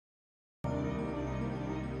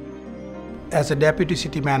As a Deputy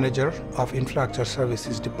City Manager of Infrastructure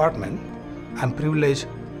Services Department, I'm privileged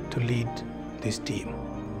to lead this team.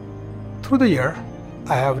 Through the year,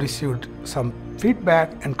 I have received some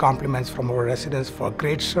feedback and compliments from our residents for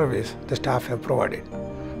great service the staff have provided.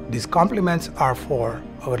 These compliments are for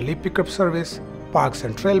our leaf pickup service, parks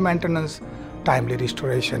and trail maintenance, timely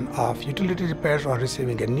restoration of utility repairs or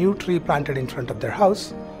receiving a new tree planted in front of their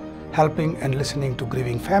house, helping and listening to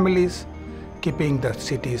grieving families, keeping the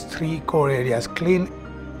city's 3 core areas clean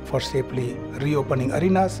for safely reopening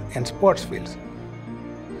arenas and sports fields.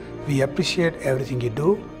 We appreciate everything you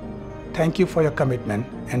do. Thank you for your commitment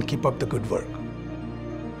and keep up the good work.